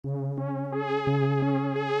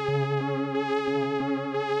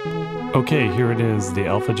Okay, here it is, the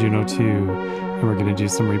Alpha Juno 2, and we're going to do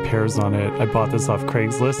some repairs on it. I bought this off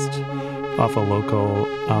Craigslist, off a local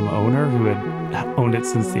owner who had owned it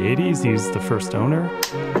since the 80s. He's the first owner.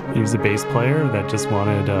 He was a bass player that just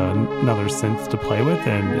wanted another synth to play with,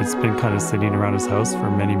 and it's been kind of sitting around his house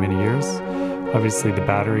for many, many years. Obviously the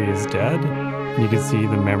battery is dead, and you can see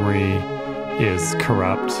the memory is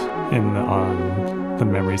corrupt on the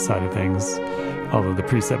memory side of things, although the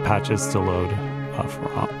preset patches still load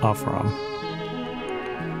off ROM.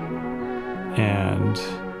 And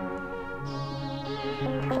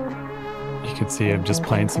you can see I'm just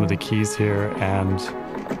playing some of the keys here, and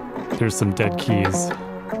there's some dead keys.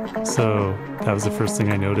 So that was the first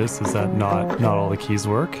thing I noticed, is that not all the keys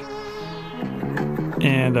work.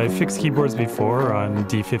 And I fixed keyboards before on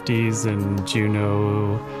D50s and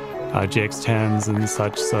Juno JX10s and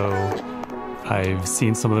such, so I've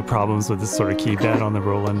seen some of the problems with this sort of key bed on the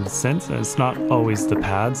Roland synth. It's not always the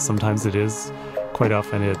pads, sometimes it is. Quite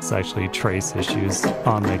often it's actually trace issues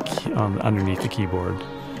on underneath the keyboard.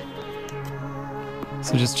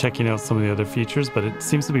 So just checking out some of the other features, but it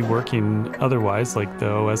seems to be working otherwise. Like the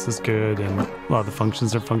OS is good and a lot of the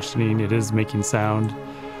functions are functioning. It is making sound.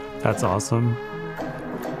 That's awesome.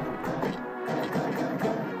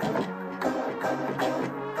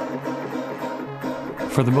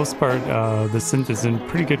 For the most part, the synth is in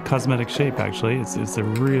pretty good cosmetic shape, actually. It's a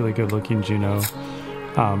really good looking Juno.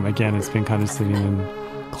 Again, it's been kind of sitting in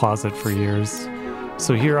closet for years.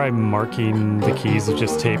 So here I'm marking the keys with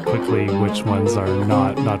just tape quickly, which ones are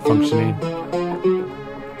not functioning.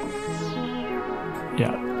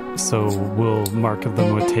 Yeah, so we'll mark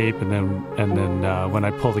them with tape, and then when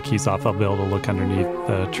I pull the keys off, I'll be able to look underneath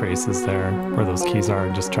the traces there where those keys are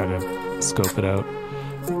and just try to scope it out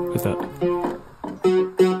with that.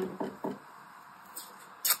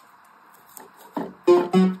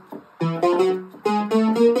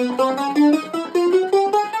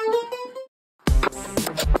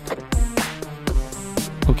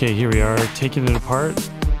 Okay, here we are taking it apart.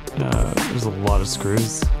 There's a lot of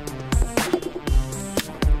screws.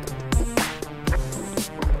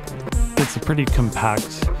 It's a pretty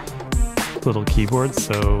compact little keyboard,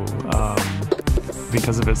 so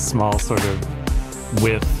because of its small sort of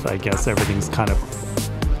width, I guess everything's kind of,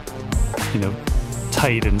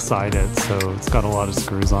 tight inside it, so it's got a lot of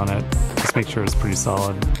screws on it. Just make sure it's pretty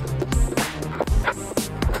solid.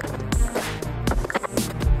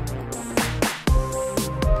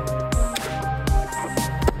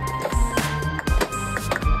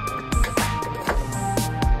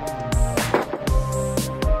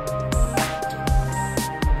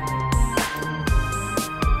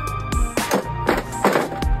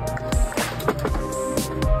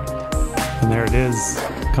 And there it is,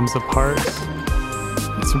 comes apart.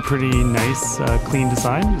 It's a pretty nice, clean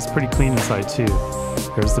design. It's pretty clean inside too.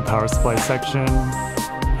 There's the power supply section,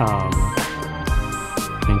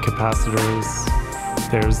 and capacitors.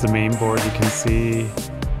 There's the main board you can see,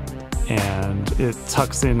 and it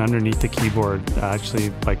tucks in underneath the keyboard actually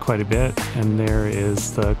by quite a bit. And there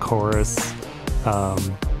is the chorus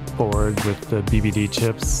board with the BBD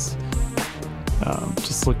chips.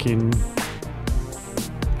 Just looking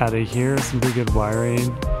at it here, some pretty good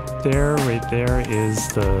wiring. There, right there is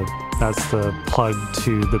that's the plug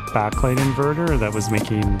to the backlight inverter that was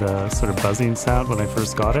making the sort of buzzing sound when I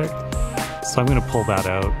first got it. So I'm going to pull that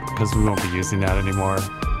out because we won't be using that anymore.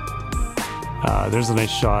 There's a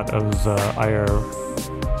nice shot of the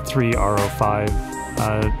IR3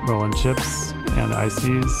 R05 Roland chips and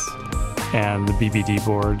ICs, and the BBD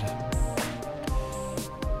board,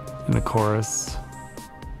 and the chorus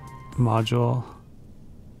module.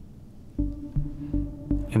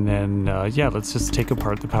 And then, yeah, let's just take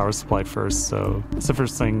apart the power supply first. So that's the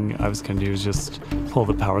first thing I was going to do, is just pull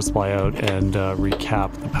the power supply out and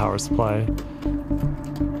recap the power supply.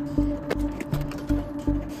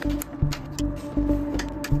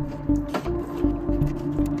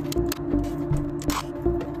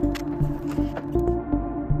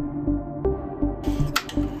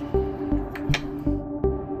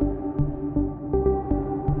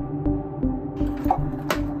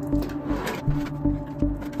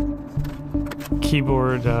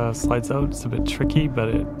 Keyboard slides out. It's a bit tricky, but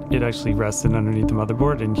it actually rests in underneath the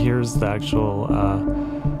motherboard. And here's the actual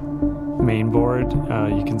main board.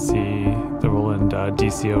 You can see the Roland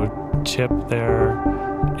DCO chip there,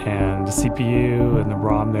 and the CPU and the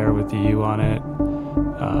ROM there with the U on it.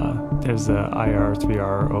 There's the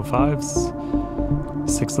IR3R05s,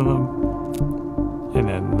 6 of them, and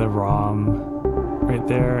then the ROM right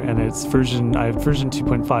there, and it's I have version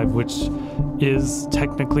 2.5, which is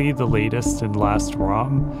technically the latest and last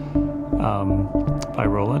ROM. by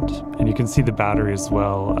Roland, and you can see the battery as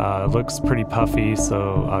well. It looks pretty puffy,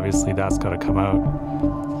 so obviously that's got to come out.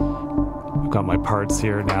 I've got my parts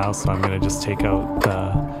here now, so I'm going to just take out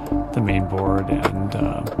the main board and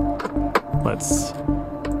let's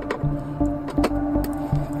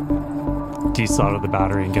desolder the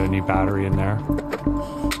battery and get a new battery in there.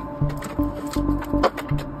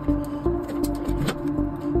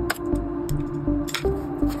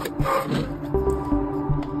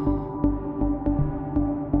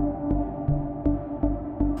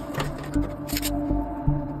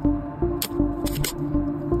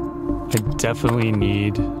 I definitely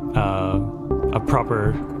need a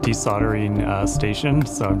proper desoldering station,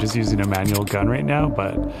 so I'm just using a manual gun right now,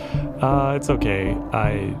 but it's okay.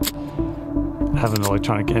 I have an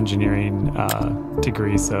electronic engineering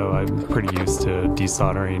degree, so I'm pretty used to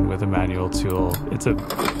desoldering with a manual tool. It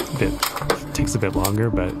takes a bit longer,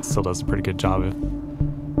 but it still does a pretty good job.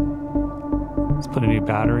 Let's put a new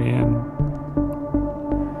battery in.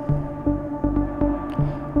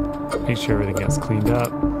 Make sure everything gets cleaned up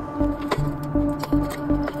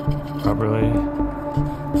properly.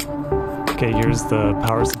 Okay, here's the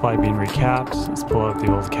power supply being recapped. Let's pull out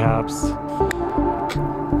the old caps.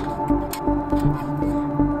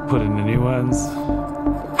 Put in the new ones.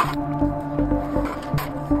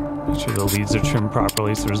 Make sure the leads are trimmed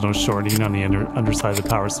properly so there's no shorting on the underside of the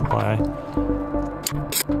power supply.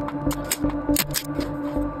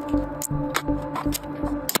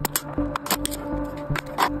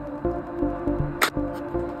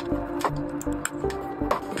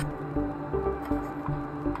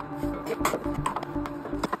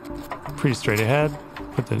 Pretty straight ahead.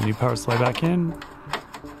 Put the new power supply back in.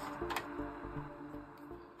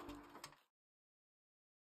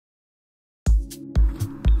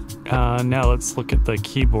 Now let's look at the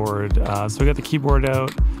keyboard. So we got the keyboard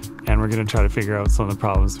out, and we're going to try to figure out some of the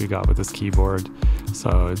problems we got with this keyboard.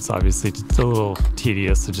 So it's obviously a little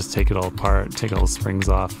tedious to just take it all apart, take all the springs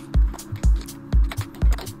off.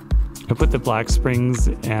 I put the black springs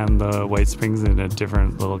and the white springs in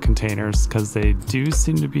different little containers because they do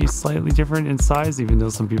seem to be slightly different in size, even though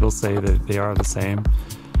some people say that they are the same.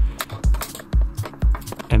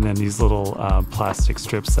 And then these little plastic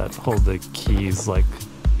strips that hold the keys like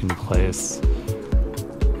in place,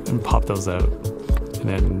 and pop those out, and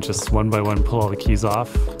then just one by one pull all the keys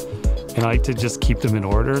off. And I like to just keep them in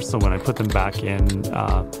order, so when I put them back in,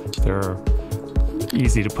 they're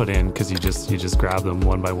easy to put in because you just grab them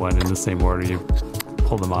one by one in the same order you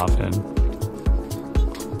pull them off in.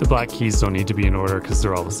 The black keys don't need to be in order because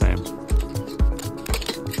they're all the same.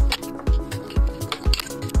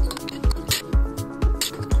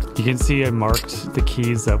 You can see I marked the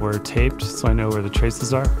keys that were taped, so I know where the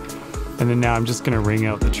traces are. And then now I'm just going to ring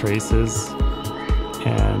out the traces.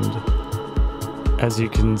 And as you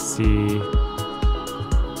can see,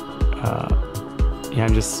 yeah,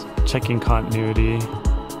 I'm just checking continuity.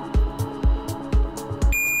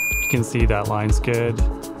 You can see that line's good,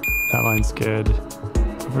 that line's good.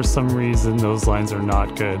 For some reason, those lines are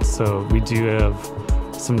not good, so we do have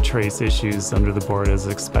some trace issues under the board as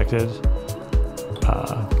expected.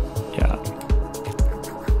 Yeah.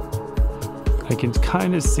 I can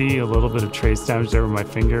kind of see a little bit of trace damage there where my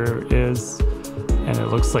finger is, and it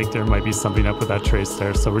looks like there might be something up with that trace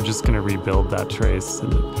there, so we're just going to rebuild that trace.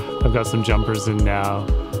 And I've got some jumpers in now,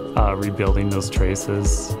 rebuilding those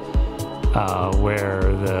traces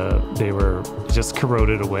where they were just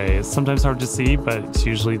corroded away. It's sometimes hard to see, but it's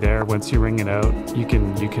usually there. Once you ring it out, you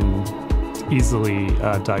can easily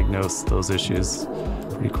diagnose those issues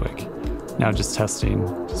pretty quick. Now just testing,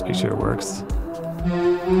 just make sure it works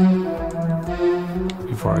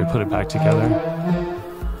before I put it back together.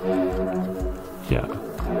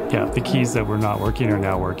 Yeah, the keys that were not working are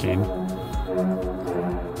now working.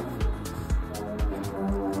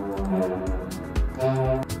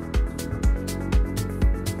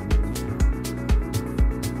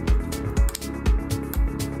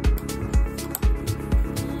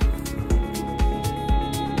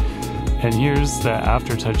 And here's the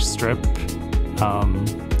aftertouch strip,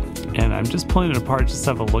 and I'm just pulling it apart just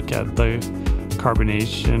to have a look at the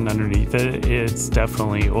carbonation underneath it. It's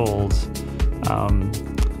definitely old,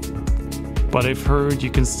 but I've heard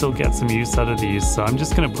you can still get some use out of these, so I'm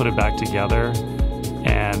just going to put it back together,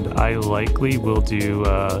 and I likely will do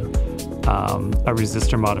a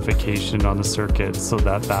resistor modification on the circuit so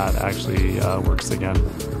that actually works again.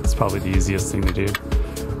 It's probably the easiest thing to do.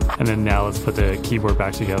 And then now let's put the keyboard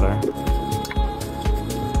back together.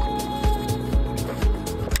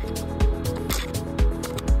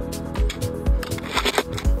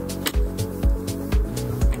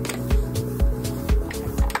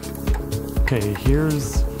 Okay,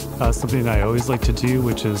 here's something I always like to do,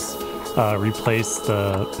 which is replace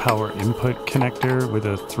the power input connector with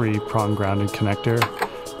a 3-prong grounded connector,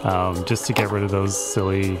 just to get rid of those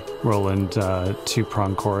silly Roland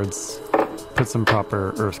 2-prong cords. Put some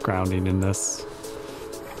proper earth grounding in this.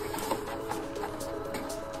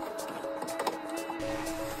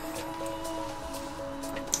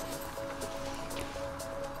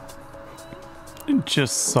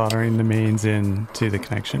 Just soldering the mains in to the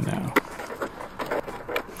connection now.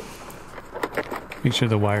 Make sure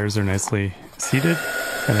the wires are nicely seated,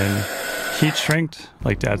 and then heat shrinked.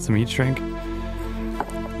 Like to add some heat shrink.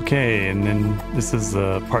 Okay, and then this is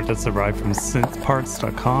the part that's arrived from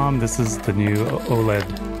synthparts.com. This is the new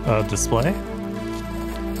OLED display.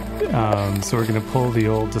 So we're gonna pull the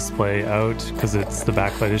old display out because it's the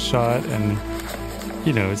backlight is shot, and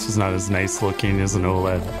you know, it's just not as nice looking as an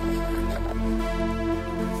OLED.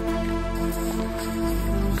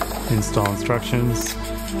 Install instructions.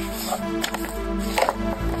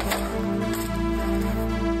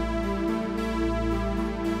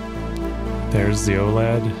 There's the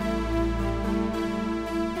OLED.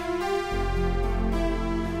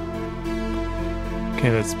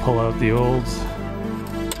 Okay, let's pull out the old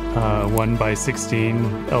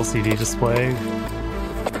 1x16 LCD display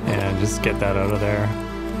and just get that out of there.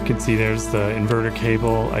 You can see there's the inverter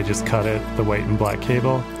cable. I just cut it, the white and black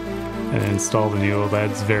cable, and install the new OLED.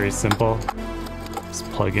 It's very simple. Just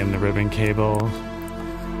plug in the ribbon cable,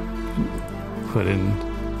 put in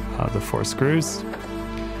the 4 screws.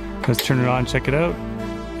 Let's turn it on, check it out,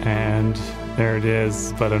 and there it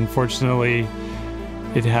is. But unfortunately,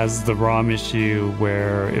 it has the ROM issue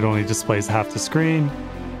where it only displays half the screen,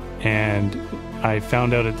 and I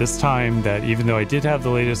found out at this time that even though I did have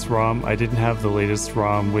the latest ROM, I didn't have the latest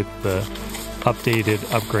ROM with the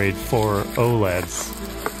updated upgrade for OLEDs.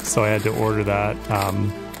 So I had to order that,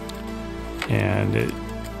 and it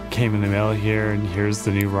came in the mail here, and here's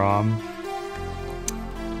the new ROM.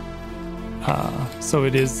 So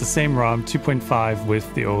it is the same ROM, 2.5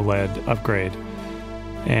 with the OLED upgrade.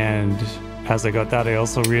 And as I got that, I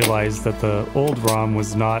also realized that the old ROM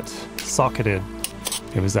was not socketed.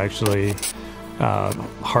 It was actually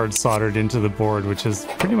hard soldered into the board, which is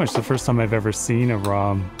pretty much the first time I've ever seen a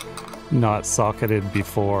ROM not socketed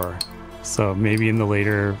before. So maybe in the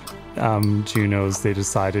later Junos they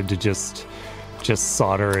decided to just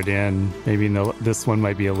solder it in. Maybe this one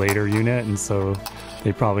might be a later unit, and so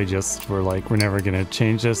they probably just were like, we're never going to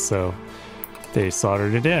change this, so they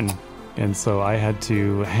soldered it in. And so I had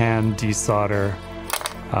to hand desolder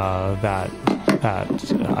that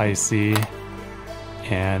IC,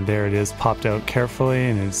 and there it is, popped out carefully,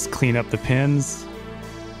 and it's clean up the pins.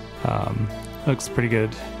 Looks pretty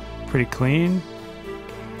good, pretty clean.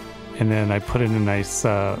 And then I put in a nice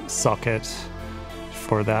socket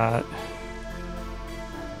for that.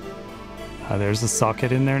 There's a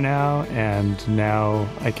socket in there now, and now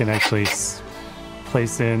I can actually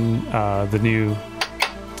place in the new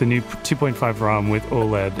 2.5 ROM with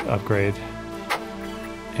OLED upgrade.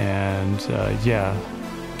 And yeah,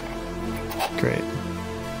 great.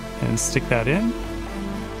 And stick that in.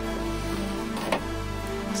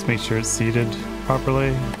 Just make sure it's seated properly.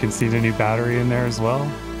 You can see the new battery in there as well.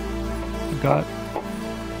 I've got.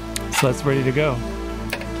 So that's ready to go.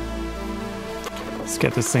 Let's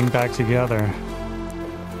get this thing back together.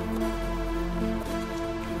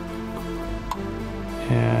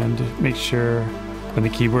 And make sure when the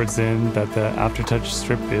keyboard's in that the aftertouch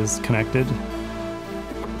strip is connected.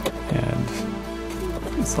 And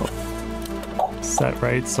it's all set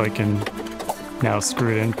right, so I can now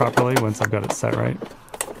screw it in properly once I've got it set right.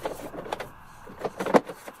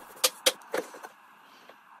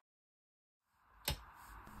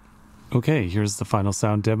 Okay, here's the final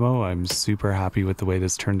sound demo. I'm super happy with the way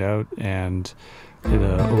this turned out, and the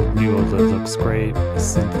new OLED looks great. The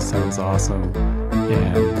synth sounds awesome,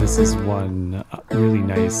 and this is one really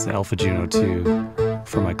nice Alpha Juno 2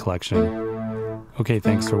 for my collection. Okay,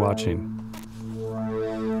 thanks for watching.